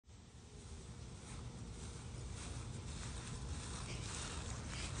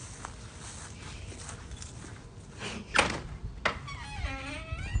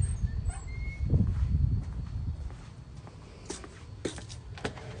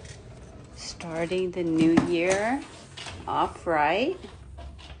Starting the new year off right.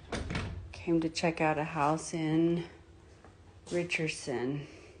 Came to check out a house in Richardson.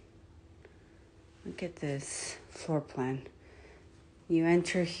 Look at this floor plan. You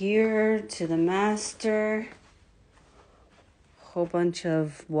enter here to the master. Whole bunch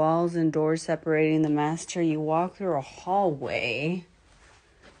of walls and doors separating the master. You walk through a hallway.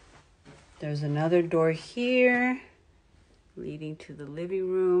 There's another door here leading to the living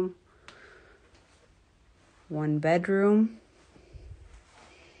room. One bedroom.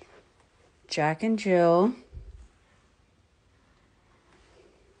 Jack and Jill.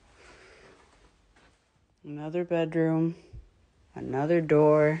 Another bedroom. Another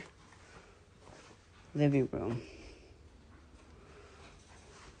door. Living room.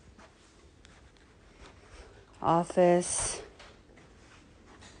 Office.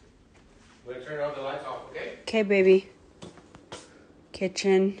 I'm gonna turn all the lights off, okay? Okay, baby.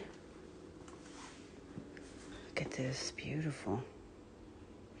 Kitchen. Look at this, beautiful.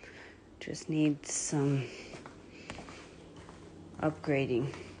 Just needs some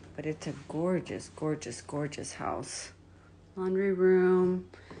upgrading, but it's a gorgeous, gorgeous, gorgeous house. Laundry room.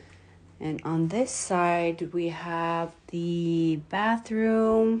 And on this side, we have the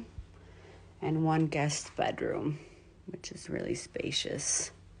bathroom and one guest bedroom, which is really spacious.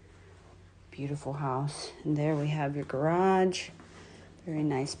 Beautiful house. And there we have your garage. Very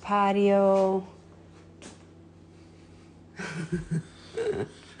nice patio.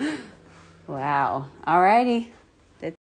 Wow. Alrighty.